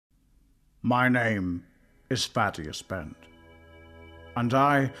My name is Thaddeus Bent, and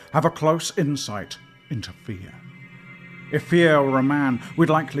I have a close insight into fear. If fear were a man, we'd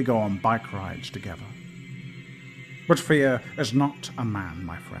likely go on bike rides together. But fear is not a man,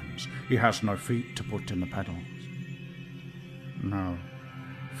 my friends. He has no feet to put in the pedals. No,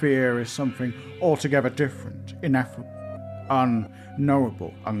 fear is something altogether different, ineffable,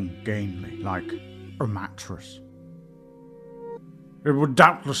 unknowable, ungainly, like a mattress. It would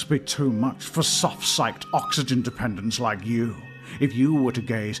doubtless be too much for soft-psyched oxygen dependents like you if you were to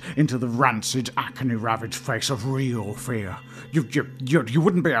gaze into the rancid, acne-ravaged face of real fear. You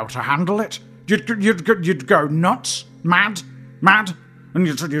wouldn't be able to handle it. You'd go nuts, mad, and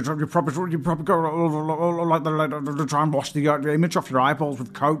you'd probably go like to try and wash the image off your eyeballs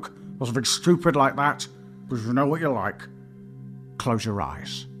with Coke or something stupid like that. Because you know what you're like. Close your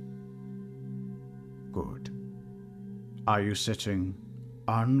eyes. Good. Are you sitting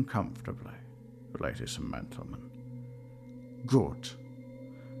uncomfortably, ladies and gentlemen? Good.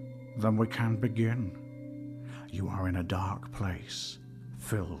 Then we can begin. You are in a dark place,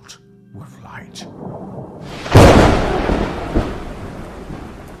 filled with light.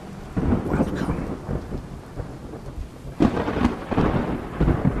 Welcome.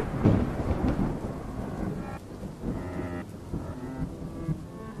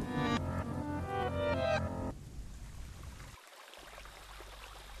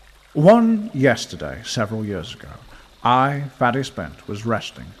 One yesterday, several years ago, I, Thaddeus Bent, was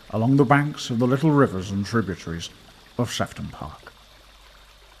resting along the banks of the little rivers and tributaries of Sefton Park.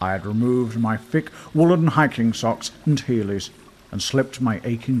 I had removed my thick woolen hiking socks and heelys and slipped my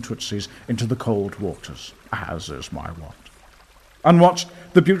aching tootsies into the cold waters, as is my wont, and watched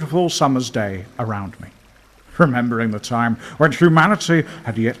the beautiful summer's day around me, remembering the time when humanity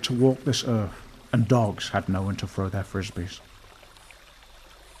had yet to walk this earth and dogs had no one to throw their frisbees.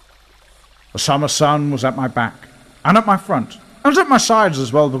 The summer sun was at my back, and at my front, and at my sides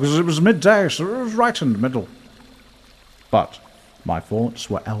as well, because it was midday, so it was right in the middle. But my thoughts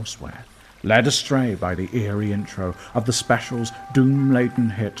were elsewhere, led astray by the eerie intro of the special's doom-laden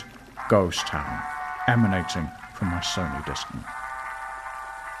hit, Ghost Town, emanating from my Sony Discman.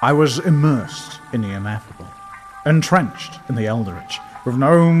 I was immersed in the ineffable, entrenched in the eldritch, with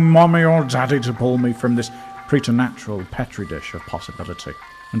no mommy or daddy to pull me from this preternatural petri dish of possibility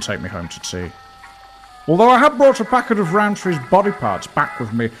and take me home to tea. Although I had brought a packet of Rowntree's body parts back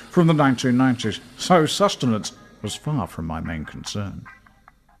with me from the 1990s, so sustenance was far from my main concern.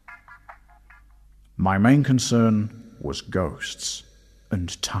 My main concern was ghosts,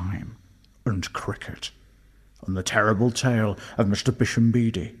 and time, and cricket, and the terrible tale of Mr. Bishan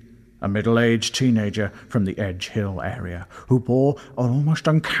Bedi, a middle-aged teenager from the Edge Hill area, who bore an almost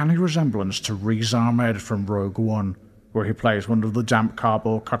uncanny resemblance to Rhys from Rogue One, where he plays one of the damp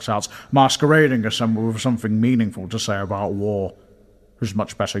cardboard cutouts masquerading as someone with something meaningful to say about war, who's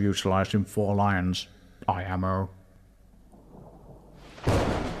much better utilised in Four Lions, IMO.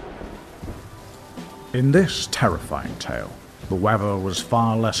 In this terrifying tale, the weather was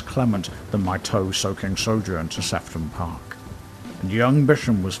far less clement than my toe-soaking sojourn to Sefton Park, and young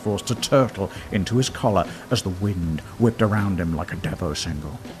Bisham was forced to turtle into his collar as the wind whipped around him like a Devo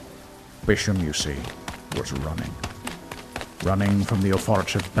single. Bisham, you see, was running from the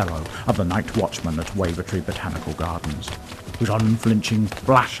authoritative bellow of the night watchman at Wavertree Botanical Gardens, whose unflinching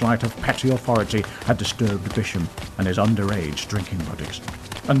flashlight of petty authority had disturbed Bisham and his underage drinking buddies,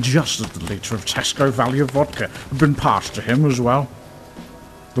 and just as the litre of Tesco value vodka had been passed to him as well.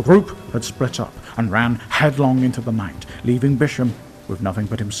 The group had split up and ran headlong into the night, leaving Bisham with nothing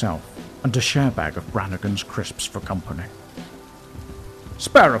but himself and a share bag of Brannigan's crisps for company.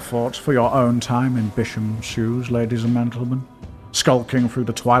 Spare a thought for your own time in Bisham's shoes, ladies and gentlemen, skulking through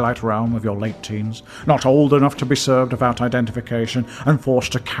the twilight realm of your late teens, not old enough to be served without identification and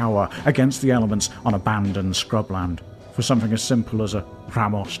forced to cower against the elements on abandoned scrubland for something as simple as a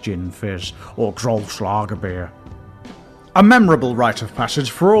Ramos gin fizz or Grolsch lager beer. A memorable rite of passage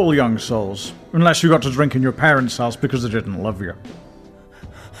for all young souls, unless you got to drink in your parents' house because they didn't love you.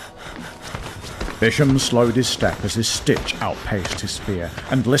 Bisham slowed his step as his stitch outpaced his fear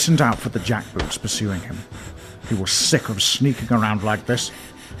and listened out for the jackboots pursuing him. He was sick of sneaking around like this.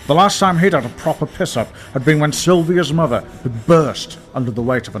 The last time he'd had a proper piss-up had been when Sylvia's mother had burst under the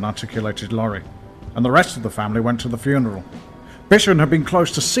weight of an articulated lorry, and the rest of the family went to the funeral. Bisham had been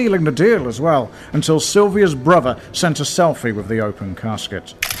close to sealing the deal as well, until Sylvia's brother sent a selfie with the open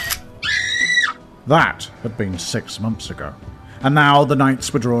casket. That had been 6 months ago, and now the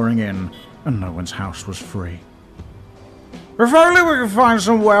nights were drawing in, and no one's house was free. If only we could find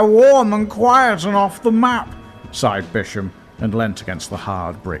somewhere warm and quiet and off the map, sighed Bisham, and leant against the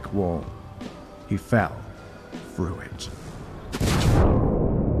hard brick wall. he fell through it.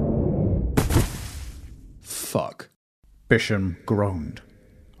 Fuck. Bisham groaned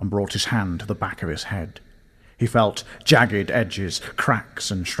and brought his hand to the back of his head. He felt jagged edges,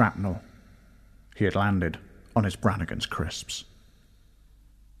 cracks and shrapnel. He had landed on his Brannigan's crisps.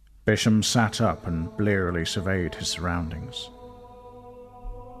 Bisham sat up and blearily surveyed his surroundings.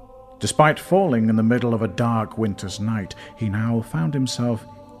 Despite falling in the middle of a dark winter's night, he now found himself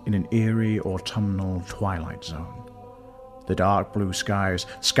in an eerie autumnal twilight zone. The dark blue skies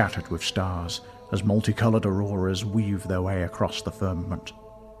scattered with stars as multicolored auroras weave their way across the firmament.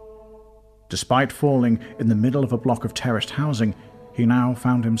 Despite falling in the middle of a block of terraced housing, he now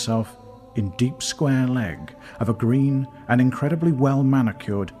found himself in deep square leg of a green and incredibly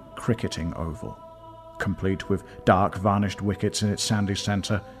well-manicured cricketing oval, complete with dark varnished wickets in its sandy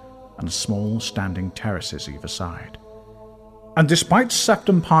centre and small standing terraces either side. And despite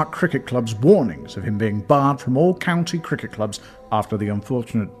Sefton Park Cricket Club's warnings of him being barred from all county cricket clubs after the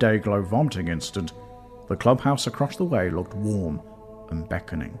unfortunate Dayglow vomiting incident, the clubhouse across the way looked warm and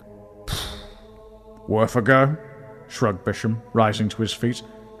beckoning. "Worth a go?" shrugged Bisham, rising to his feet,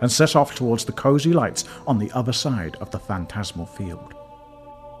 and set off towards the cosy lights on the other side of the phantasmal field.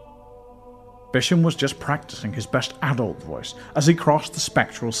 Bisham was just practicing his best adult voice as he crossed the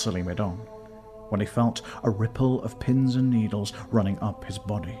spectral silly mid-on, when he felt a ripple of pins and needles running up his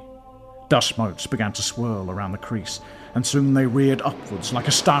body. Dust motes began to swirl around the crease, and soon they reared upwards like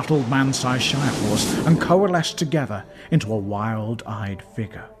a startled man-sized shire horse and coalesced together into a wild-eyed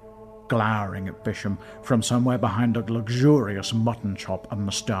figure, glowering at Bisham from somewhere behind a luxurious mutton chop and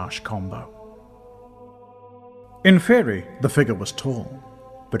moustache combo. In theory, the figure was tall,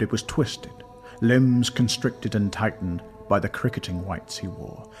 but it was twisted, limbs constricted and tightened by the cricketing whites he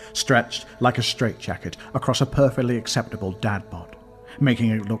wore, stretched like a straitjacket across a perfectly acceptable dad bod, making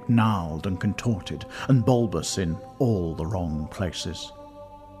it look gnarled and contorted and bulbous in all the wrong places.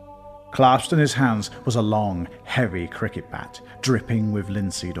 Clasped in his hands was a long, heavy cricket bat, dripping with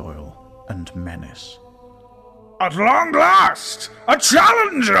linseed oil and menace. "At long last, a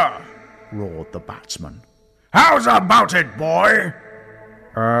challenger!" roared the batsman. "How's about it, boy?"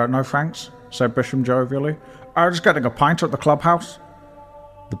 No thanks," said Bisham jovially. Just getting a pint at the clubhouse."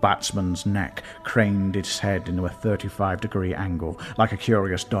 The batsman's neck craned its head into a 35-degree angle, like a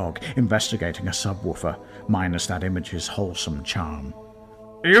curious dog investigating a subwoofer, minus that image's wholesome charm.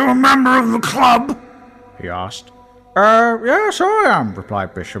 "You a member of the club?" he asked. Yes, I am,"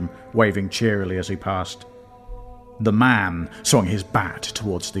 replied Bisham, waving cheerily as he passed. The man swung his bat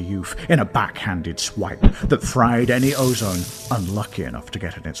towards the youth in a backhanded swipe that fried any ozone unlucky enough to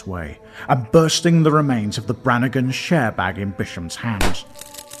get in its way, and bursting the remains of the Brannigan share bag in Bisham's hands,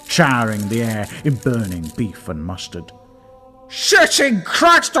 showering the air in burning beef and mustard. "Shitting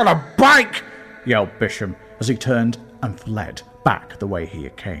Christ on a bike!" yelled Bisham as he turned and fled back the way he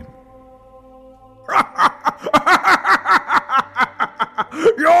came.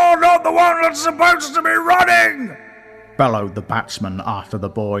 "You're not the one that's supposed to be running!" bellowed the batsman after the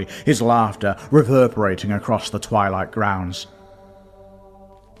boy, his laughter reverberating across the twilight grounds.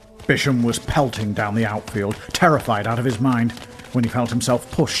 Bisham was pelting down the outfield, terrified out of his mind, when he felt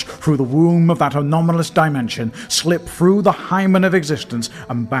himself pushed through the womb of that anomalous dimension, slip through the hymen of existence,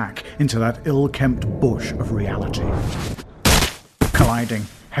 and back into that ill-kempt bush of reality, colliding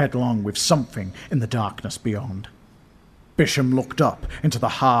headlong with something in the darkness beyond. Bisham looked up into the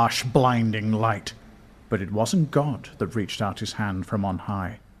harsh, blinding light, but it wasn't God that reached out his hand from on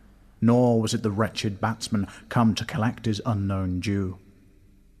high, nor was it the wretched batsman come to collect his unknown due.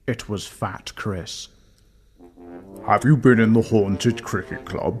 It was Fat Chris. "Have you been in the haunted cricket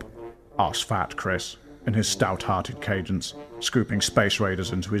club?" asked Fat Chris, in his stout-hearted cadence, scooping Space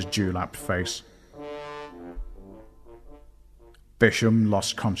Raiders into his dewlapped face. Bisham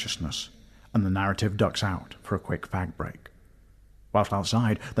lost consciousness, and the narrative ducks out for a quick fag break. Whilst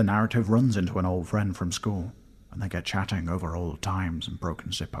outside, the narrative runs into an old friend from school, and they get chatting over old times and broken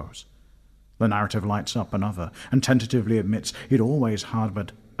Zippos. The narrative lights up another, and tentatively admits he'd always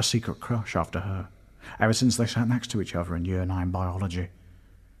harboured a secret crush after her, ever since they sat next to each other in Year 9 biology.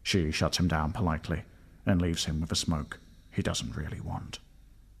 She shuts him down politely, and leaves him with a smoke he doesn't really want.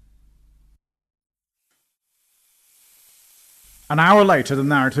 An hour later, the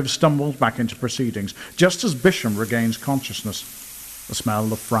narrative stumbles back into proceedings, just as Bisham regains consciousness, the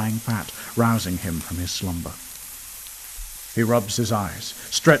smell of frying fat rousing him from his slumber. He rubs his eyes,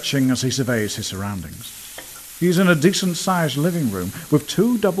 stretching as he surveys his surroundings. He's in a decent-sized living room with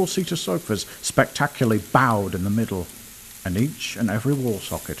 2 double-seater sofas spectacularly bowed in the middle, and each and every wall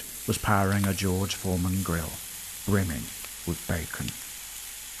socket was powering a George Foreman grill, brimming with bacon.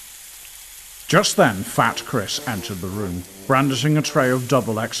 Just then, Fat Chris entered the room, brandishing a tray of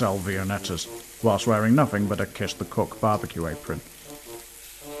double XL Viennettas, whilst wearing nothing but a Kiss the Cook barbecue apron.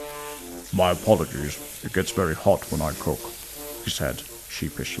 My apologies. It gets very hot when I cook, he said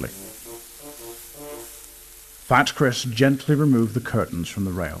sheepishly. Fat Chris gently removed the curtains from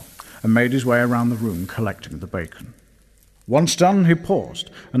the rail and made his way around the room collecting the bacon. Once done, he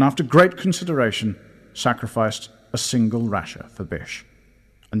paused, and after great consideration, sacrificed a single rasher for Bish,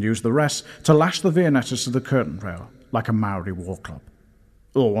 and used the rest to lash the Viennettas to the curtain rail like a Maori war club,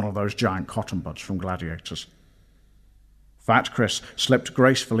 or one of those giant cotton buds from Gladiators. Fat Chris slipped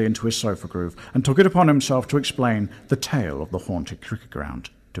gracefully into his sofa groove and took it upon himself to explain the tale of the haunted cricket ground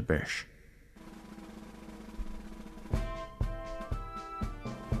to Bish.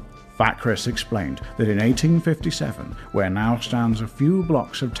 Fat Chris explained that in 1857, where now stands a few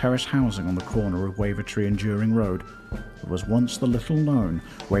blocks of terrace housing on the corner of Wavertree and During Road, there was once the little-known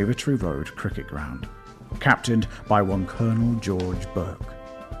Wavertree Road Cricket Ground, captained by one Colonel George Burke.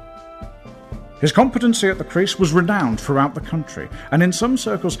 His competency at the crease was renowned throughout the country, and in some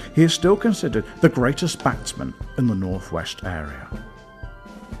circles he is still considered the greatest batsman in the northwest area.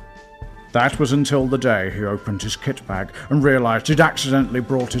 That was until the day he opened his kit bag and realised he'd accidentally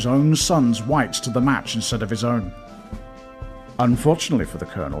brought his own son's whites to the match instead of his own. Unfortunately for the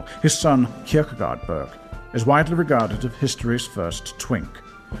Colonel, his son, Kierkegaard Burke, is widely regarded as history's first twink,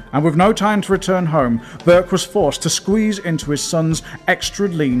 and with no time to return home, Burke was forced to squeeze into his son's extra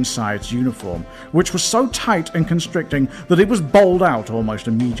lean sides uniform, which was so tight and constricting that it was bowled out almost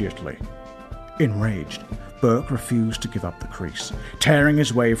immediately. Enraged, Burke refused to give up the crease, tearing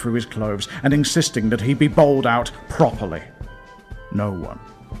his way through his clothes and insisting that he be bowled out properly. No one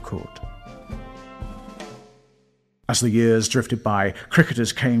could. As the years drifted by,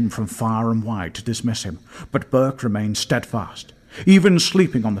 cricketers came from far and wide to dismiss him, but Burke remained steadfast, even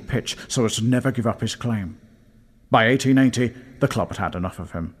sleeping on the pitch so as to never give up his claim. By 1880, the club had had enough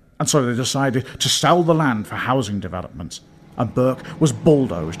of him, and so they decided to sell the land for housing developments, and Burke was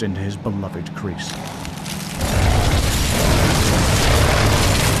bulldozed into his beloved crease.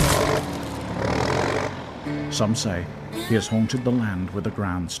 Some say he has haunted the land where the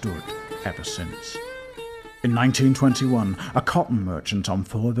ground stood ever since. In 1921, a cotton merchant on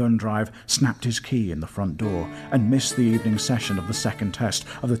Thorburn Drive snapped his key in the front door and missed the evening session of the second test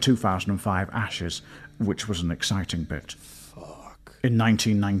of the 2005 Ashes, which was an exciting bit. In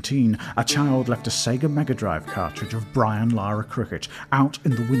 1919, a child left a Sega Mega Drive cartridge of Brian Lara cricket out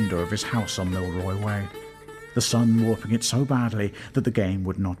in the window of his house on Milroy Way, the sun warping it so badly that the game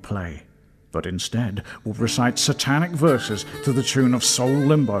would not play, but instead would recite satanic verses to the tune of Soul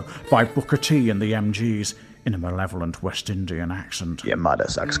Limbo by Booker T and the MGs in a malevolent West Indian accent. Your mother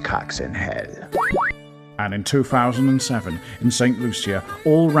sucks cocks in hell. And in 2007, in St. Lucia,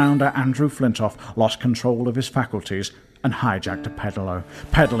 all-rounder Andrew Flintoff lost control of his faculties and hijacked a pedalo,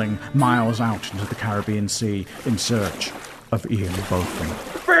 pedalling miles out into the Caribbean Sea in search of Ian Botham.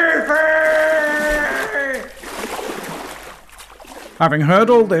 Having heard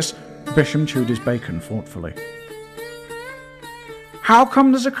all this, Bisham chewed his bacon thoughtfully. How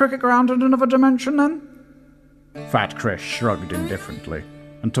come there's a cricket ground in another dimension, then? Fat Chris shrugged indifferently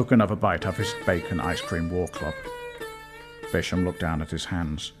and took another bite of his bacon ice cream war club. Bisham looked down at his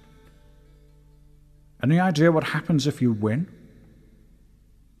hands. Any idea what happens if you win?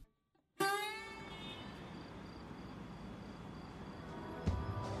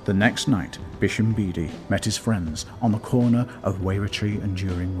 The next night, Bishan Bedi met his friends on the corner of Wavertree and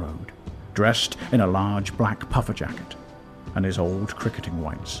During Road, dressed in a large black puffer jacket and his old cricketing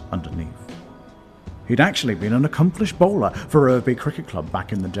whites underneath. He'd actually been an accomplished bowler for Irby Cricket Club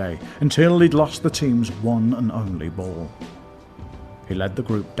back in the day, until he'd lost the team's one and only ball. He led the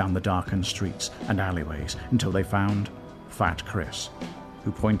group down the darkened streets and alleyways until they found Fat Chris,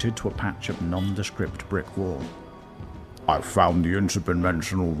 who pointed to a patch of nondescript brick wall. "I've found the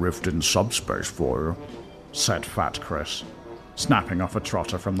interdimensional rift in subspace for you," said Fat Chris, snapping off a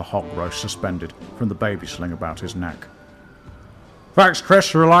trotter from the hog roast suspended from the baby sling about his neck. "Thanks,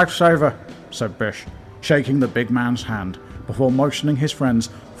 Chris, you're a lifesaver," said Bish, shaking the big man's hand before motioning his friends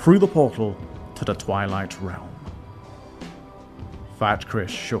through the portal to the Twilight Realm. Fat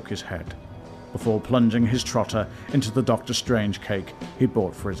Chris shook his head before plunging his trotter into the Dr. Strange cake he'd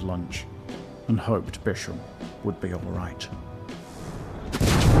bought for his lunch, and hoped Bisham would be all right.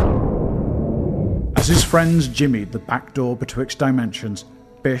 As his friends jimmied the back door betwixt dimensions,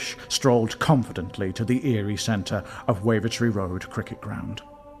 Bish strolled confidently to the eerie centre of Wavertree Road Cricket Ground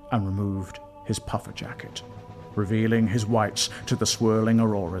and removed his puffer jacket, revealing his whites to the swirling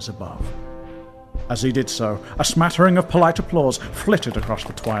auroras above. As he did so, a smattering of polite applause flitted across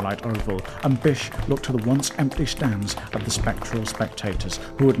the twilight oval, and Bish looked to the once empty stands of the spectral spectators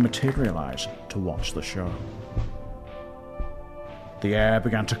who had materialised to watch the show. The air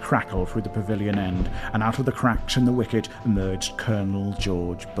began to crackle through the pavilion end, and out of the cracks in the wicket emerged Colonel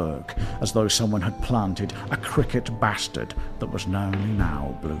George Burke, as though someone had planted a cricket bastard that was only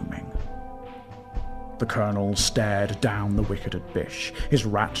now blooming. The Colonel stared down the wicket at Bish, his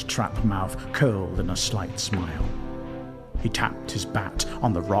rat-trap mouth curled in a slight smile. He tapped his bat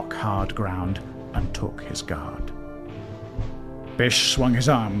on the rock-hard ground and took his guard. Bish swung his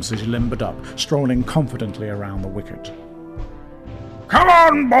arms as he limbered up, strolling confidently around the wicket. Come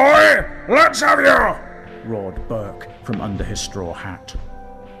on, boy! Let's have you! Roared Burke from under his straw hat.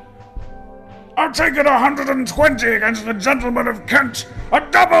 I'll take it 120 against the gentlemen of Kent, a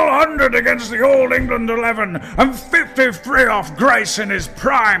double 100 against the All England 11, and 53 off Grace in his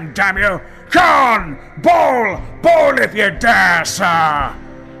prime, damn you! Come on! Bowl if you dare, sir!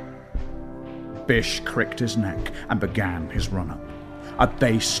 Bish cricked his neck and began his run-up. A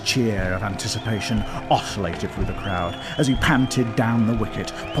bass cheer of anticipation oscillated through the crowd as he panted down the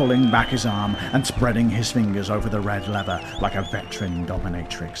wicket, pulling back his arm and spreading his fingers over the red leather like a veteran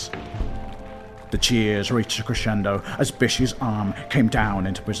dominatrix. The cheers reached a crescendo as Bish's arm came down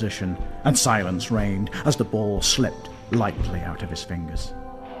into position, and silence reigned as the ball slipped lightly out of his fingers.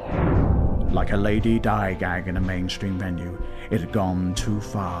 Like a lady die gag in a mainstream venue, it had gone too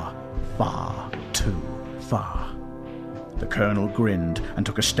far, far too far. The Colonel grinned and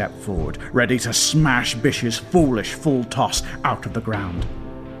took a step forward, ready to smash Bish's foolish full toss out of the ground.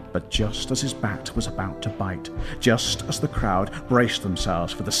 But just as his bat was about to bite, just as the crowd braced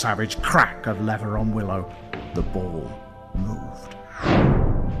themselves for the savage crack of leather on willow, the ball moved.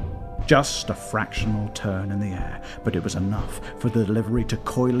 Just a fractional turn in the air, but it was enough for the delivery to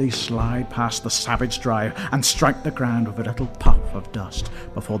coyly slide past the savage drive and strike the ground with a little puff of dust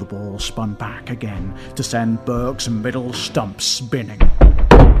before the ball spun back again to send Burke's middle stump spinning.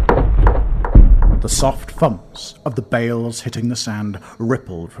 The soft thumps of the bales hitting the sand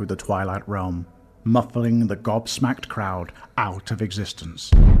rippled through the twilight realm, muffling the gobsmacked crowd out of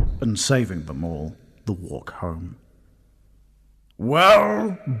existence and saving them all the walk home.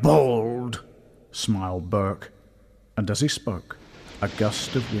 Well bowled, smiled Burke, and as he spoke, a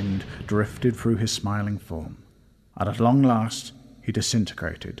gust of wind drifted through his smiling form, and at long last he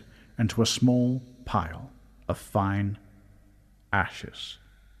disintegrated into a small pile of fine ashes.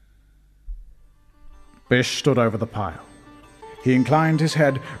 Bish stood over the pile. He inclined his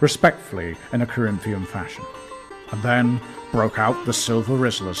head respectfully in a Corinthian fashion, and then broke out the silver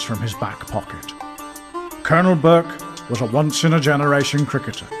rizzlers from his back pocket. Colonel Burke was a once-in-a-generation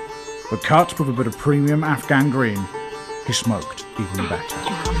cricketer, but cut with a bit of premium Afghan green, he smoked even better.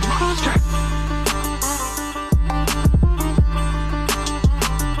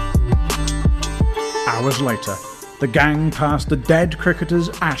 Hours later, the gang passed the dead cricketer's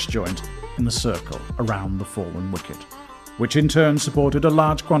ash joint in the circle around the fallen wicket, which in turn supported a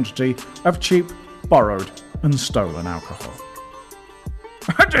large quantity of cheap, borrowed and stolen alcohol.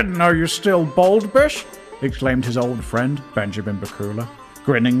 "I didn't know you still bowled, Bish," exclaimed his old friend, Benjamin Bakula,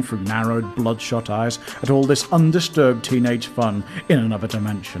 grinning through narrowed, bloodshot eyes at all this undisturbed teenage fun in another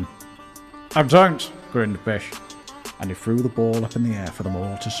dimension. "I don't," grinned Bish, and he threw the ball up in the air for them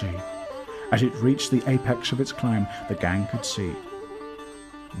all to see. As it reached the apex of its climb, the gang could see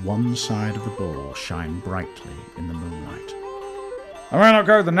one side of the ball shine brightly in the moonlight. "I may not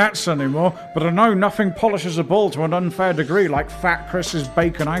go the nets anymore, but I know nothing polishes a ball to an unfair degree like Fat Chris's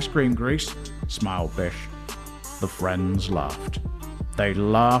bacon ice cream grease," smiled Bish. The friends laughed. They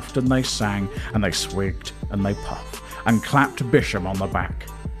laughed and they sang, and they swigged and they puffed, and clapped Bisham on the back.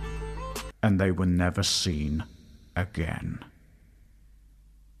 And they were never seen again.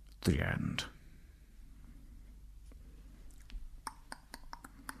 The end.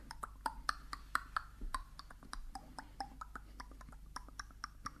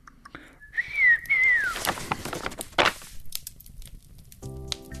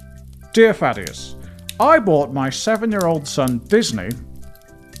 Dear Thaddeus, I bought my 7-year-old son Disney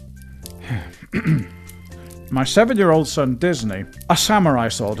a samurai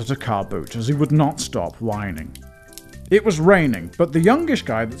sword at a car boot as he would not stop whining. It was raining, but the youngish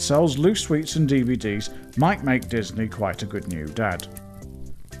guy that sells loose sweets and DVDs might make Disney quite a good new dad.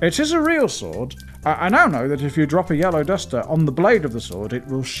 It is a real sword. I now know that if you drop a yellow duster on the blade of the sword, it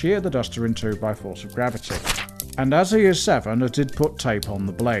will shear the duster in two by force of gravity. And as he is 7, I did put tape on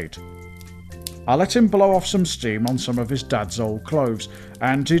the blade. I let him blow off some steam on some of his dad's old clothes,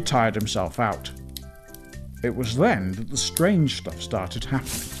 and he tired himself out. It was then that the strange stuff started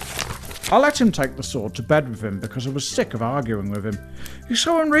happening. I let him take the sword to bed with him because I was sick of arguing with him. He's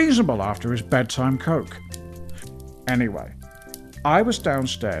so unreasonable after his bedtime coke. Anyway, I was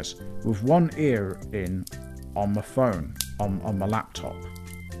downstairs with one ear in on my phone, on my laptop.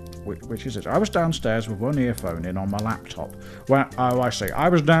 Which is it? I was downstairs with one earphone in on my laptop. I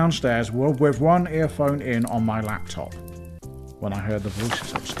was downstairs with one earphone in on my laptop when I heard the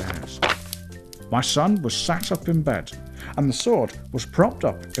voices upstairs. My son was sat up in bed, and the sword was propped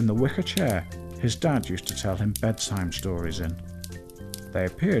up in the wicker chair his dad used to tell him bedtime stories in. They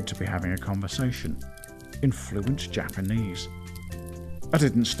appeared to be having a conversation in fluent Japanese. I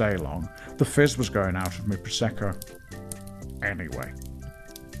didn't stay long. The fizz was going out of my Prosecco. Anyway,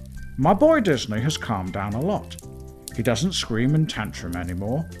 my boy Disney has calmed down a lot. He doesn't scream and tantrum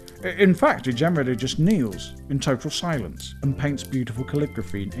anymore. In fact, he generally just kneels in total silence and paints beautiful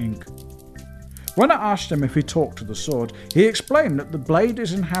calligraphy in ink. When I asked him if he talked to the sword, he explained that the blade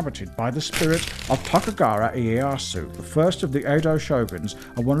is inhabited by the spirit of Tokugawa Ieyasu, the first of the Edo shoguns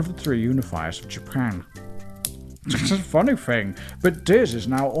and one of the 3 unifiers of Japan. It's a funny thing, but Diz is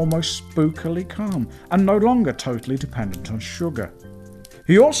now almost spookily calm and no longer totally dependent on sugar.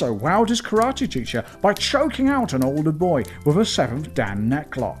 He also wowed his karate teacher by choking out an older boy with a 7th Dan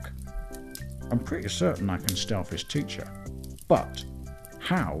necklock. I'm pretty certain I can stealth his teacher, but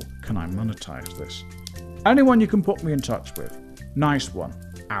how can I monetize this? Anyone you can put me in touch with. Nice one,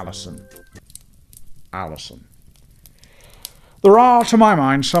 Alison. Alison. There are, to my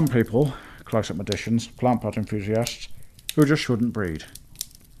mind, some people, close-up magicians, plant pot enthusiasts, who just shouldn't breed.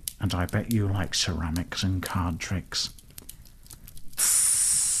 And I bet you like ceramics and card tricks.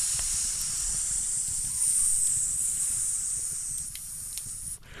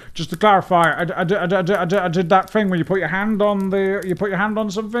 Just to clarify, I did that thing where you put your hand on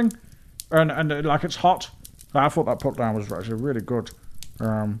something, and like it's hot. I thought that put down was actually really good.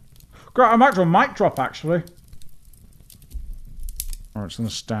 Great, I'm back to a mic drop actually. Oh, it's in the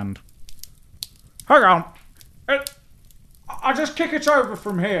stand. Hang on, I just kick it over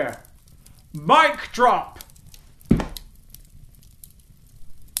from here. Mic drop.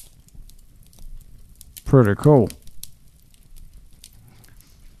 Pretty cool.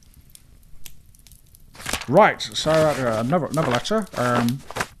 Right, so another letter.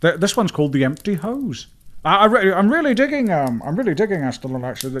 This one's called "The Empty Hose." I'm really digging, Aston,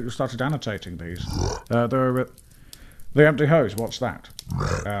 actually, that you started annotating these. The Empty Hose. What's that?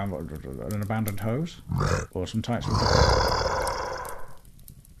 An abandoned hose, or some types of.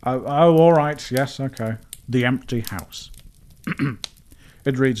 Oh, all right. Yes, okay. The Empty House.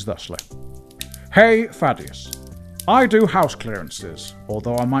 It reads thusly: Hey, Thaddeus. I do house clearances,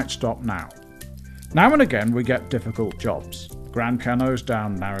 although I might stop now. Now and again we get difficult jobs. Grand pianos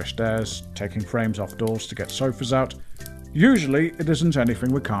down narrow stairs, taking frames off doors to get sofas out. Usually it isn't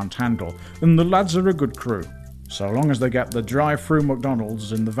anything we can't handle, and the lads are a good crew. So long as they get the drive-through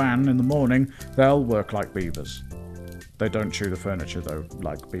McDonald's in the van in the morning, they'll work like beavers. They don't chew the furniture though,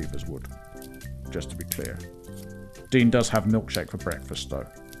 like beavers would. Just to be clear. Dean does have milkshake for breakfast though,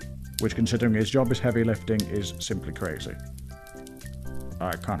 which considering his job is heavy lifting is simply crazy.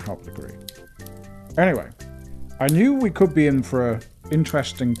 I can't help but agree. Anyway, I knew we could be in for an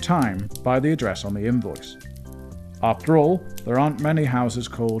interesting time by the address on the invoice. After all, there aren't many houses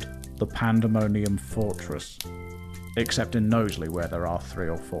called the Pandemonium Fortress, except in Knowsley where there are 3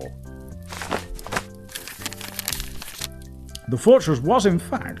 or 4. The fortress was in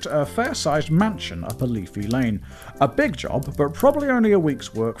fact a fair-sized mansion up a leafy lane. A big job, but probably only a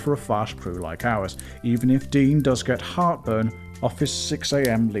week's work for a fast crew like ours, even if Dean does get heartburn off his 6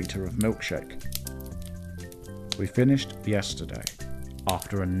 AM litre of milkshake. We finished yesterday,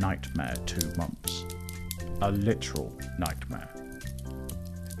 after a nightmare 2 months. A literal nightmare.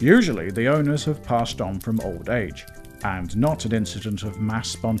 Usually the owners have passed on from old age, and not an incident of mass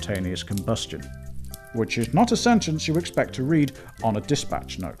spontaneous combustion, which is not a sentence you expect to read on a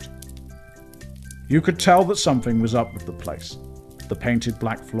dispatch note. You could tell that something was up with the place. The painted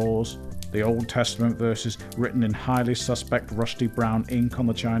black floors, the Old Testament verses written in highly suspect rusty brown ink on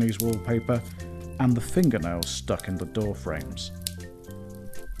the Chinese wallpaper, and the fingernails stuck in the door frames.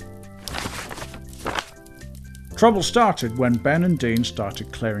 Trouble started when Ben and Dean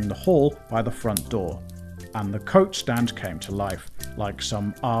started clearing the hall by the front door, and the coat stand came to life, like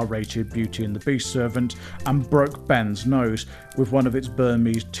some R-rated Beauty and the Beast servant, and broke Ben's nose with one of its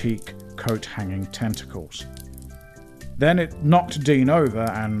Burmese teak coat-hanging tentacles. Then it knocked Dean over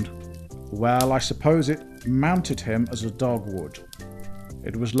and, well, I suppose it mounted him as a dog would.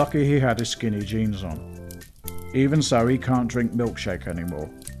 It was lucky he had his skinny jeans on. Even so, he can't drink milkshake anymore.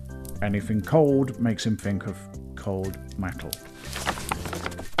 Anything cold makes him think of cold metal.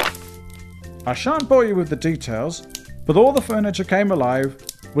 I shan't bore you with the details, but all the furniture came alive,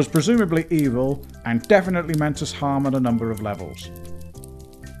 was presumably evil, and definitely meant us harm on a number of levels.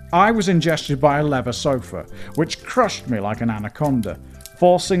 I was ingested by a leather sofa, which crushed me like an anaconda,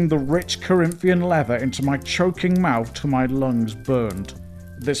 forcing the rich Corinthian leather into my choking mouth till my lungs burned.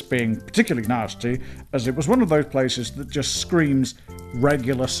 This being particularly nasty, as it was one of those places that just screams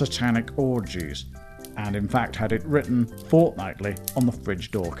regular satanic orgies, and in fact had it written fortnightly on the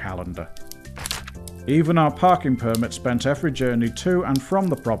fridge door calendar. Even our parking permit spent every journey to and from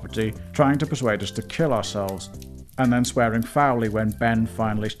the property trying to persuade us to kill ourselves, and then swearing foully when Ben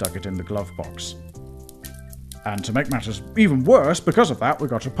finally stuck it in the glove box. And to make matters even worse, because of that, we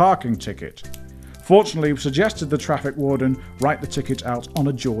got a parking ticket. Fortunately, we suggested the traffic warden write the ticket out on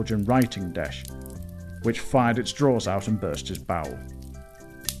a Georgian writing desk, which fired its drawers out and burst his bowel.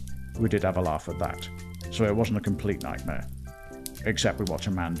 We did have a laugh at that, so it wasn't a complete nightmare. Except we watched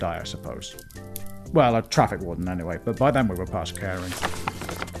a man die, I suppose. Well, a traffic warden anyway, but by then we were past caring.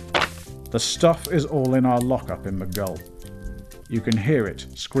 The stuff is all in our lockup in McGull. You can hear it,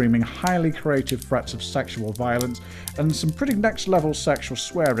 screaming highly creative threats of sexual violence and some pretty next-level sexual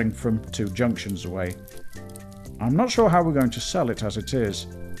swearing from 2 junctions away. I'm not sure how we're going to sell it as it is.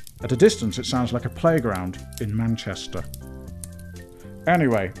 At a distance, it sounds like a playground in Manchester.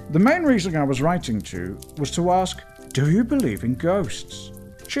 Anyway, the main reason I was writing to was to ask, do you believe in ghosts?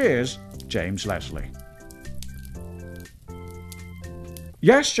 Cheers, James Leslie.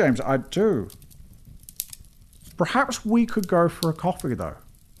 Yes, James, I do. Perhaps we could go for a coffee, though.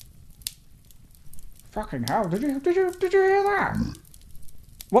 Fucking hell, did you hear that?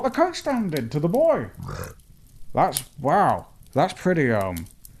 What the coat stand did to the boy? Wow, that's pretty,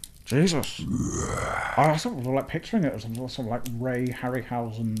 Jesus. I sort of like picturing it as some sort of like Ray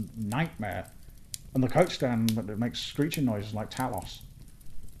Harryhausen nightmare. And the coat stand, it makes screeching noises like Talos.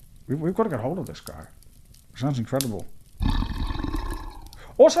 We've got to get hold of this guy. It sounds incredible.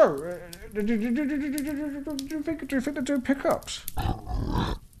 Also, do you think they do pickups?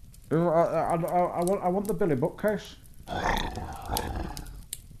 I want the Billy bookcase.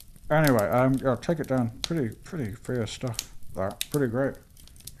 Anyway, yeah, take it down. Pretty fierce stuff. That pretty great.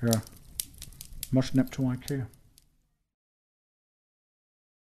 Yeah, much nip to IKEA.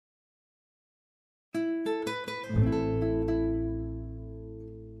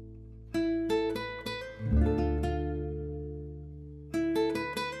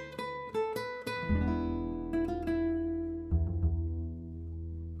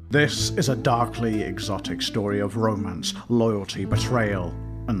 This is a darkly exotic story of romance, loyalty, betrayal,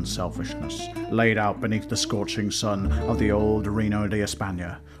 and selfishness, laid out beneath the scorching sun of the old Reino de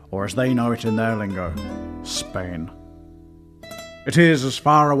España, or as they know it in their lingo, Spain. It is as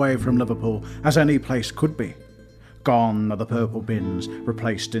far away from Liverpool as any place could be. Gone are the purple bins,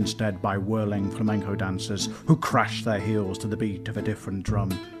 replaced instead by whirling flamenco dancers who crash their heels to the beat of a different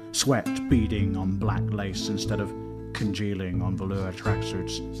drum, sweat beading on black lace instead of congealing on velour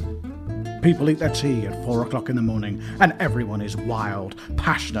tracksuits. People eat their tea at 4 o'clock in the morning, and everyone is wild,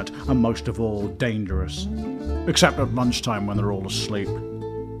 passionate, and most of all, dangerous. Except at lunchtime when they're all asleep.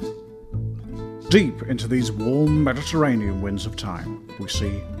 Deep into these warm Mediterranean winds of time, we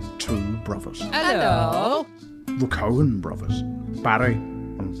see 2 brothers. Hello! The Cohen brothers, Barry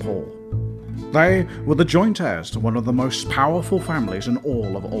and Paul. They were the joint heirs to one of the most powerful families in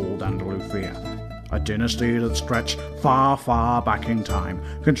all of old Andalusia. A dynasty that stretched far, far back in time,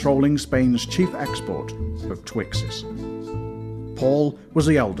 controlling Spain's chief export of Twixes. Paul was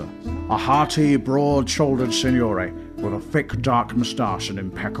the elder, a hearty, broad-shouldered signore with a thick, dark moustache and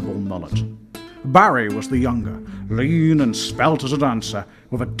impeccable mullet. Barry was the younger, lean and svelte as a dancer,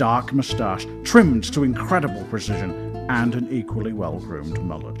 with a dark moustache trimmed to incredible precision and an equally well-groomed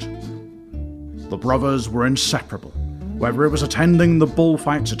mullet. The brothers were inseparable, whether it was attending the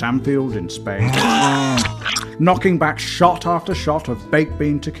bullfights at Anfield in Spain, knocking back shot after shot of baked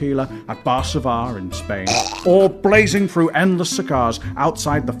bean tequila at Barcelona in Spain, or blazing through endless cigars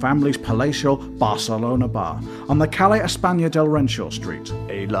outside the family's palatial Barcelona bar on the Calle España del Renshaw Street,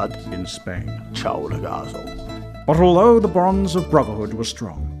 Hey lad, in Spain. ciao ragazzo. But although the bonds of brotherhood were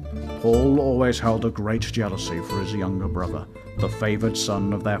strong, Paul always held a great jealousy for his younger brother, the favoured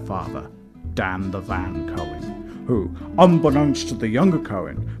son of their father, Dan the Van Cohen, who, unbeknownst to the younger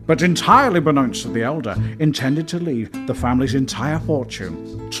Cohen, but entirely beknownst to the elder, intended to leave the family's entire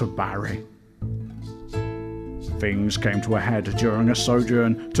fortune to Barry. Things came to a head during a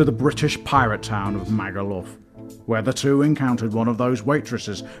sojourn to the British pirate town of Magaluf, where the two encountered one of those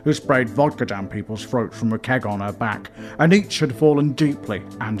waitresses who sprayed vodka down people's throats from a keg on her back, and each had fallen deeply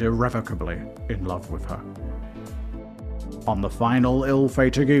and irrevocably in love with her. On the final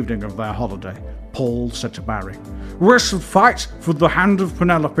ill-fated evening of their holiday, Paul said to Barry, "We should fight for the hand of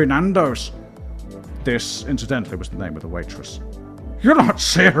Penelope Nando's." This, incidentally, was the name of the waitress. "You're not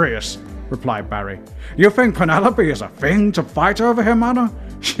serious," replied Barry. "You think Penelope is a thing to fight over, Hermano?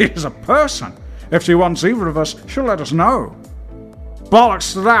 She is a person. If she wants either of us, she'll let us know."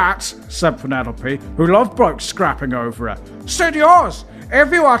 "Bollocks to that," said Penelope, who loved blokes scrapping over her. "Suit yours.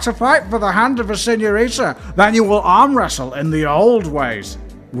 If you are to fight for the hand of a senorita, then you will arm wrestle in the old ways,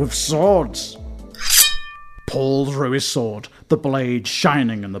 with swords." Paul drew his sword, the blade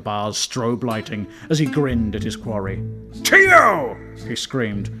shining in the bar's strobe lighting as he grinned at his quarry. "Tio!" he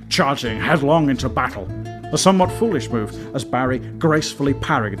screamed, charging headlong into battle. A somewhat foolish move as Barry gracefully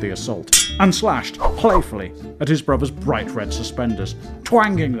parried the assault and slashed playfully at his brother's bright red suspenders,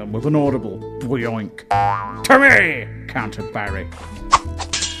 twanging them with an audible boyoink. "To me!" countered Barry.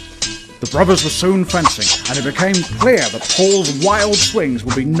 The brothers were soon fencing, and it became clear that Paul's wild swings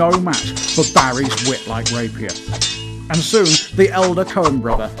would be no match for Barry's whip-like rapier. And soon the elder Cohen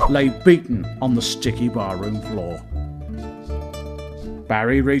brother lay beaten on the sticky barroom floor.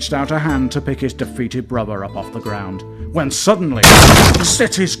 Barry reached out a hand to pick his defeated brother up off the ground, when suddenly the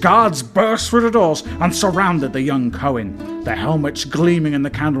city's guards burst through the doors and surrounded the young Cohen, their helmets gleaming in the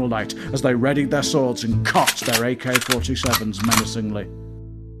candlelight as they readied their swords and cocked their AK-47s menacingly.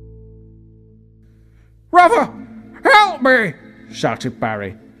 "Brother, help me!" shouted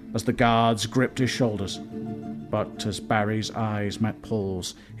Barry as the guards gripped his shoulders. But as Barry's eyes met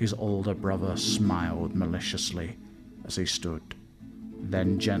Paul's, his older brother smiled maliciously as he stood,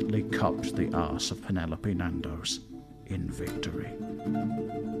 then gently cupped the arse of Penelope Nando's in victory.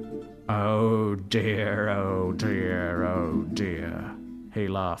 "Oh dear, oh dear, oh dear," he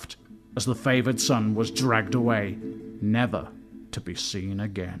laughed as the favoured son was dragged away, never to be seen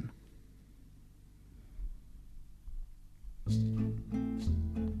again.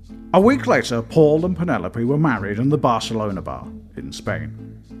 A week later, Paul and Penelope were married in the Barcelona bar in Spain.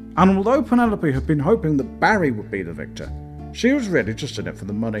 And although Penelope had been hoping that Barry would be the victor, she was really just in it for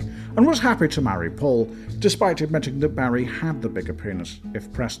the money and was happy to marry Paul, despite admitting that Barry had the bigger penis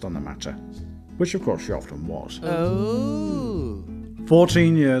if pressed on the matter, which of course she often was.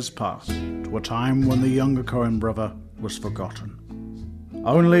 14 years passed, to a time when the younger Cohen brother was forgotten.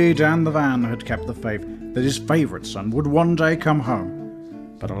 Only Dan the Van had kept the faith that his favourite son would one day come home.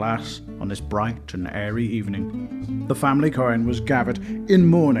 But alas, on this bright and airy evening, the family Cohen was gathered in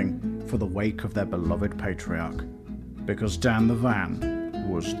mourning for the wake of their beloved patriarch, because Dan the Van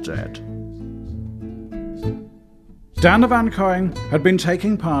was dead. Dan the Van Cohen had been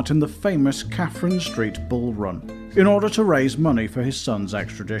taking part in the famous Catherine Street Bull Run in order to raise money for his son's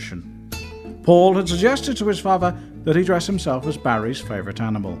extradition. Paul had suggested to his father that he dress himself as Barry's favourite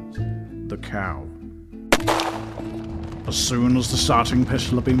animal, the cow. As soon as the starting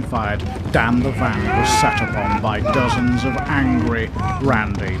pistol had been fired, Dan the Van was set upon by dozens of angry,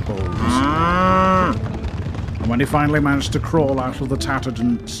 randy bulls. And when he finally managed to crawl out of the tattered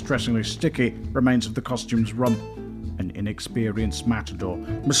and distressingly sticky remains of the costume's rump, an inexperienced matador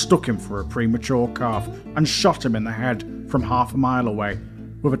mistook him for a premature calf and shot him in the head from half a mile away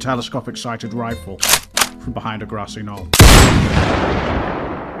with a telescopic-sighted rifle from behind a grassy knoll.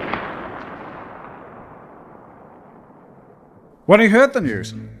 When he heard the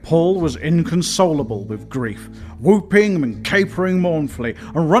news, Paul was inconsolable with grief, whooping and capering mournfully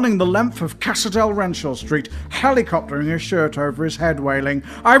and running the length of Casa del Renshaw Street, helicoptering his shirt over his head, wailing,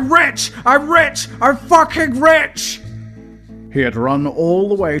 "I'm rich! I'm rich! I'm fucking rich!" He had run all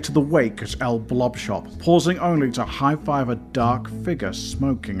the way to the wake at El Blob Shop, pausing only to high-five a dark figure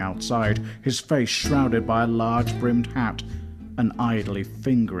smoking outside, his face shrouded by a large-brimmed hat, and idly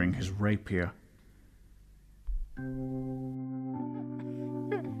fingering his rapier.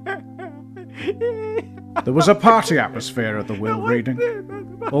 There was a party atmosphere at the will reading.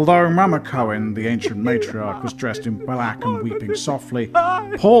 Although Mama Cohen, the ancient matriarch, was dressed in black and weeping softly,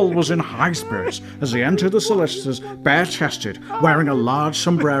 Paul was in high spirits as he entered the solicitors bare-chested, wearing a large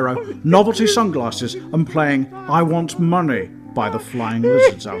sombrero, novelty sunglasses, and playing "I Want Money" by the Flying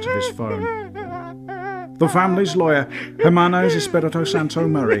Lizards out of his phone. The family's lawyer, Jimenez Espirito Santo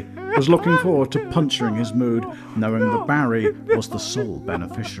Murray, was looking forward to puncturing his mood, knowing that Barry was the sole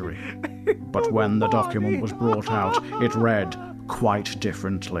beneficiary. But when the document was brought out, it read quite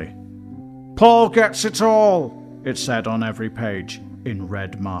differently. "Paul gets it all," it said on every page, in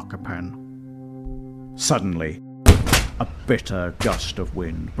red marker pen. Suddenly, a bitter gust of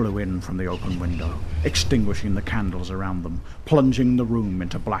wind blew in from the open window, extinguishing the candles around them, plunging the room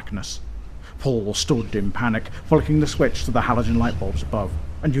into blackness. Paul stood in panic, flicking the switch to the halogen light bulbs above,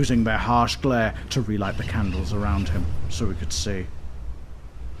 and using their harsh glare to relight the candles around him so he could see.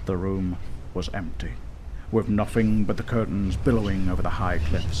 The room was empty, with nothing but the curtains billowing over the high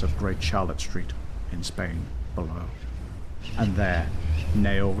cliffs of Great Charlotte Street in Spain below. And there,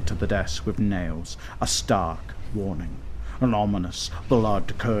 nailed to the desk with nails, a stark warning, an ominous,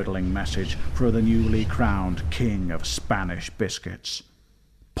 blood-curdling message for the newly crowned king of Spanish biscuits.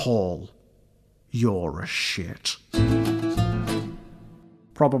 Paul, you're a shit.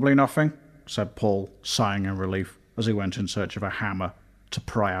 Probably nothing, said Paul, sighing in relief as he went in search of a hammer to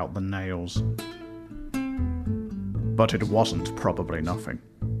pry out the nails. But it wasn't probably nothing.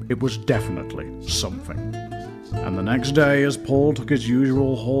 It was definitely something. And the next day, as Paul took his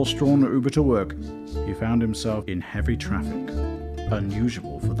usual horse-drawn Uber to work, he found himself in heavy traffic,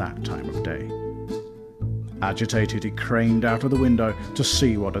 unusual for that time of day. Agitated, he craned out of the window to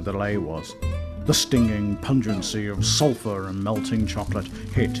see what a delay was. The stinging pungency of sulphur and melting chocolate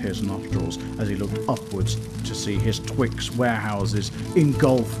hit his nostrils as he looked upwards to see his Twix warehouses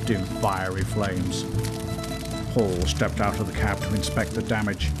engulfed in fiery flames. Paul stepped out of the cab to inspect the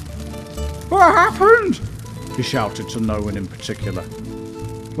damage. "What happened?" he shouted to no one in particular.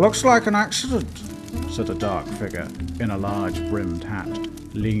 "Looks like an accident," said a dark figure in a large brimmed hat,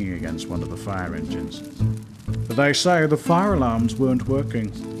 leaning against one of the fire engines. "But they say the fire alarms weren't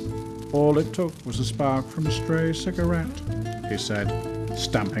working. All it took was a spark from a stray cigarette," he said,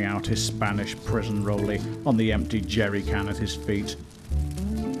 stamping out his Spanish prison rollie on the empty jerry can at his feet.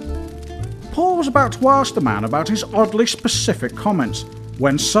 Paul was about to ask the man about his oddly specific comments,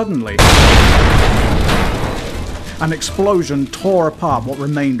 when suddenly an explosion tore apart what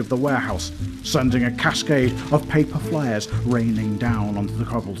remained of the warehouse, sending a cascade of paper flares raining down onto the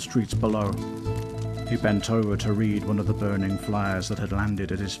cobbled streets below. He bent over to read one of the burning flyers that had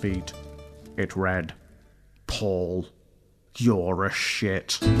landed at his feet. It read, "Paul, you're a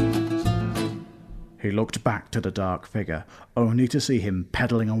shit." He looked back to the dark figure, only to see him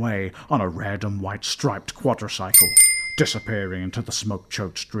pedalling away on a red and white striped quadricycle, disappearing into the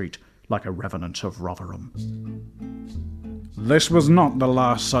smoke-choked street like a revenant of Rotherham. This was not the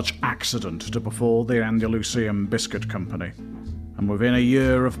last such accident to befall the Andalusian Biscuit Company, and within a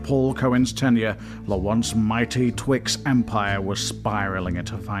year of Paul Cohen's tenure, the once mighty Twix empire was spiralling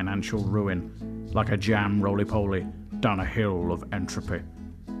into financial ruin, like a jam roly-poly down a hill of entropy.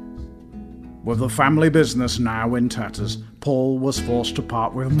 With the family business now in tatters, Paul was forced to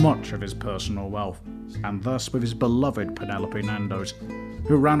part with much of his personal wealth, and thus with his beloved Penelope Nando's,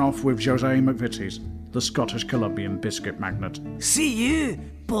 who ran off with José McVitie's, the Scottish-Colombian biscuit magnate. "See you,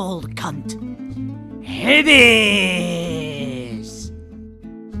 bald cunt. Hades!"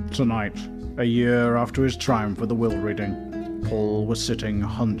 Tonight, a year after his triumph with the will reading, Paul was sitting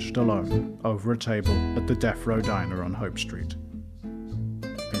hunched alone over a table at the Death Row Diner on Hope Street,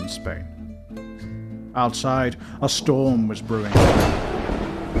 in Spain. Outside, a storm was brewing.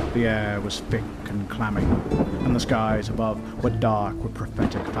 The air was thick and clammy, and the skies above were dark with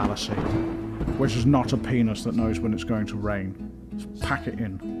prophetic fallacy, which is not a penis that knows when it's going to rain. Just pack it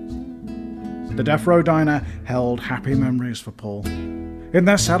in. The Death Row Diner held happy memories for Paul. In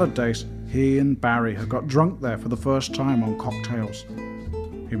their salad days, he and Barry had got drunk there for the first time on cocktails.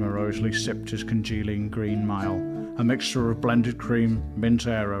 He morosely sipped his congealing green mile, a mixture of blended cream, mint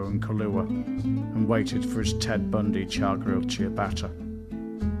aero and Kahlua, and waited for his Ted Bundy char-grilled ciabatta.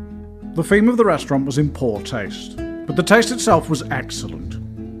 The theme of the restaurant was in poor taste, but the taste itself was excellent.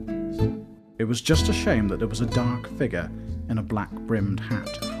 It was just a shame that there was a dark figure in a black-brimmed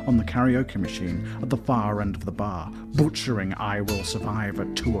hat on the karaoke machine at the far end of the bar, butchering I Will Survive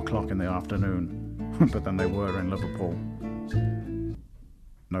at 2 o'clock in the afternoon. But then they were in Liverpool.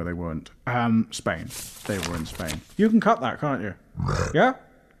 No, they weren't. Spain. They were in Spain. You can cut that, can't you? Yeah?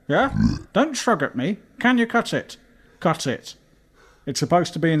 Yeah? Don't shrug at me. Can you cut it? Cut it. It's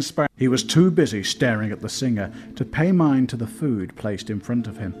supposed to be in Spain. He was too busy staring at the singer to pay mind to the food placed in front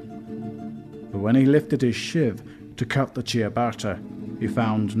of him. But when he lifted his shiv to cut the ciabatta, he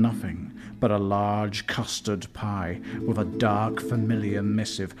found nothing but a large custard pie with a dark familiar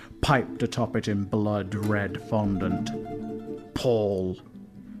missive piped atop it in blood-red fondant. Paul,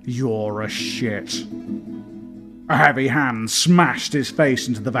 you're a shit. A heavy hand smashed his face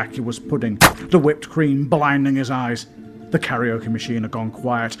into the vacuous pudding, the whipped cream blinding his eyes. The karaoke machine had gone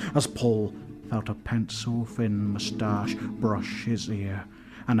quiet as Paul felt a pencil-thin moustache brush his ear,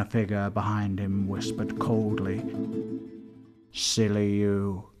 and a figure behind him whispered coldly, "Silly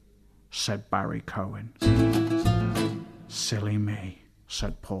you," said Barry Cohen. "Silly me,"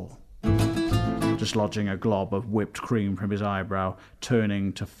 said Paul. dislodging a glob of whipped cream from his eyebrow,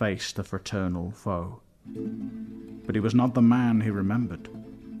 turning to face the fraternal foe. But he was not the man he remembered.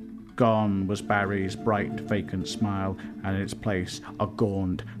 Gone was Barry's bright, vacant smile, and in its place a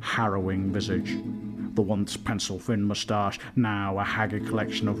gaunt, harrowing visage. The once pencil-thin moustache, now a haggard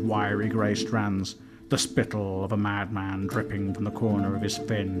collection of wiry grey strands, the spittle of a madman dripping from the corner of his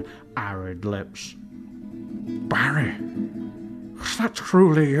thin, arid lips. Barry, was that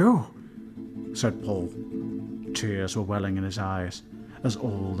truly you? Said Paul. Tears were welling in his eyes as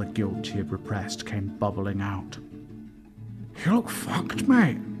all the guilt he had repressed came bubbling out. You look fucked,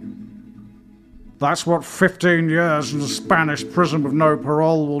 mate. That's what 15 years in a Spanish prison with no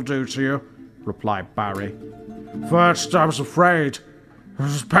parole will do to you, replied Barry. First, I was afraid. I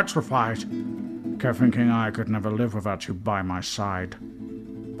was petrified. Kept thinking I could never live without you by my side.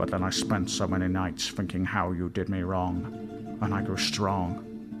 But then I spent so many nights thinking how you did me wrong, and I grew strong.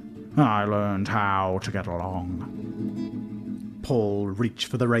 I learned how to get along. Paul reached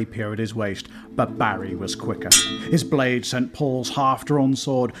for the rapier at his waist, but Barry was quicker. His blade sent Paul's half-drawn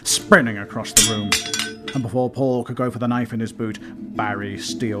sword spinning across the room. And before Paul could go for the knife in his boot, Barry's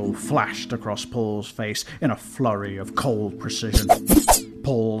steel flashed across Paul's face in a flurry of cold precision.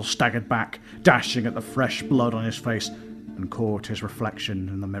 Paul staggered back, dashing at the fresh blood on his face, and caught his reflection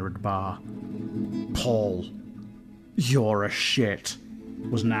in the mirrored bar. Paul, you're a shit,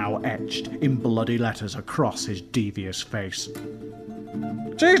 was now etched in bloody letters across his devious face.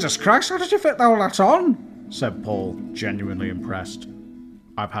 Jesus Christ, how did you fit all that on? Said Paul, genuinely impressed.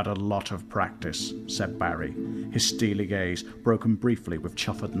 I've had a lot of practice, said Barry, his steely gaze broken briefly with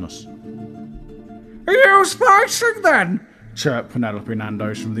chuffedness. Are you fighting then? Chirped Penelope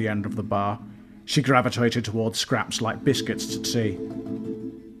Nando's from the end of the bar. She gravitated towards scraps like biscuits to tea.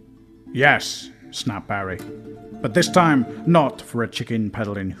 Yes, snapped Barry, but this time not for a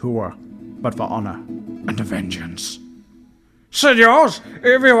chicken-peddling whore, but for honour and vengeance. Senors,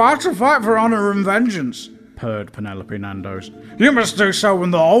 if you are to fight for honour and vengeance, purred Penelope Nando's, you must do so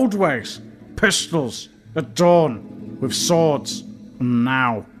in the old ways. Pistols, at dawn, with swords, and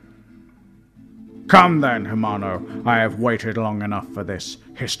now. Come then, Hermano, I have waited long enough for this,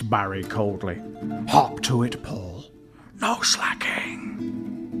 hissed Barry coldly. Hop to it, Paul. No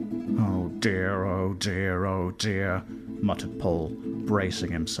slacking. Oh dear, oh dear, oh dear, muttered Paul,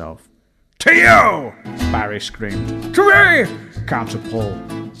 bracing himself. To you! Barry screamed. To me! Countered Paul,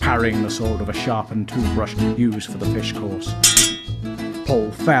 parrying the sword of a sharpened toothbrush used for the fish course.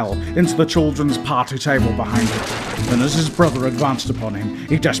 Paul fell into the children's party table behind him, and as his brother advanced upon him,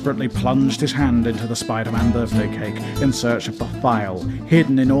 he desperately plunged his hand into the Spider-Man birthday cake in search of the file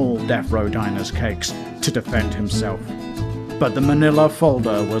hidden in all Death Row Diner's cakes to defend himself. But the manila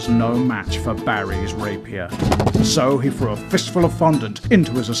folder was no match for Barry's rapier, so he threw a fistful of fondant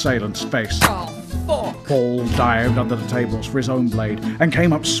into his assailant's face. Oh, fuck! Paul dived under the tables for his own blade and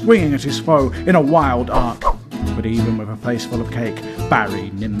came up swinging at his foe in a wild arc. But even with a face full of cake, Barry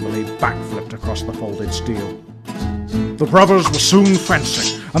nimbly backflipped across the folded steel. The brothers were soon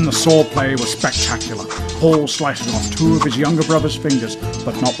fencing, and the swordplay was spectacular. Paul sliced off two of his younger brother's fingers,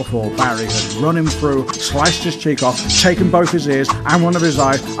 but not before Barry had run him through, sliced his cheek off, taken both his ears and one of his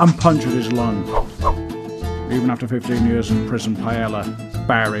eyes, and punctured his lung. Even after 15 years in prison paella,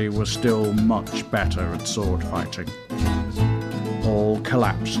 Barry was still much better at sword fighting. Paul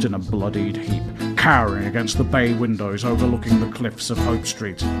collapsed in a bloodied heap, cowering against the bay windows overlooking the cliffs of Hope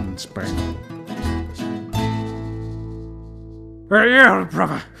Street in Spain. I yield,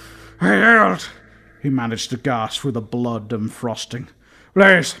 brother. I yield. He managed to gasp through the blood and frosting.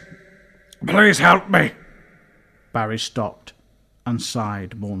 Please help me. Barry stopped and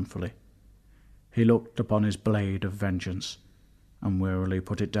sighed mournfully. He looked upon his blade of vengeance and wearily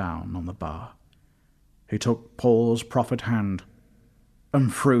put it down on the bar. He took Paul's proffered hand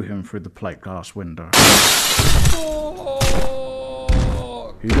and threw him through the plate glass window.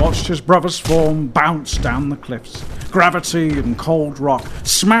 He watched his brother's form bounce down the cliffs, gravity and cold rock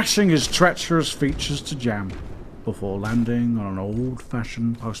smashing his treacherous features to jam, before landing on an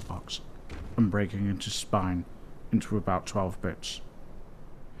old-fashioned postbox and breaking his spine into about 12 bits.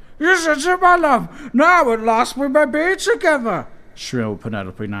 You said to my love, now at last we may be together, shrilled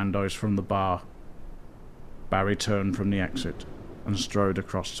Penelope Nando's from the bar. Barry turned from the exit and strode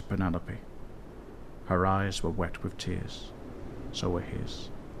across to Penelope. Her eyes were wet with tears. So were his.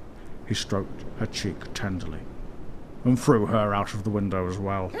 He stroked her cheek tenderly and threw her out of the window as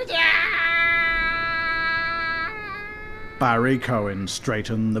well. Barry Cohen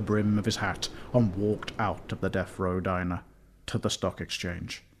straightened the brim of his hat and walked out of the Death Row Diner to the stock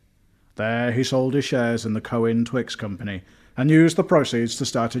exchange. There he sold his shares in the Cohen Twix Company and use the proceeds to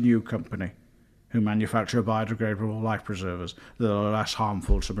start a new company who manufacture biodegradable life preservers that are less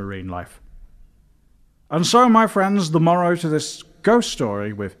harmful to marine life. And so, my friends, the moral to this ghost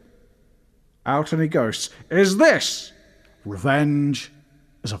story with out any ghosts is this: revenge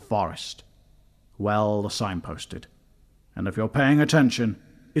is a forest, well signposted, and if you're paying attention,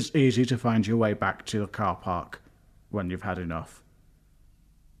 it's easy to find your way back to the car park when you've had enough.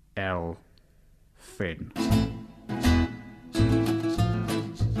 L. Finn.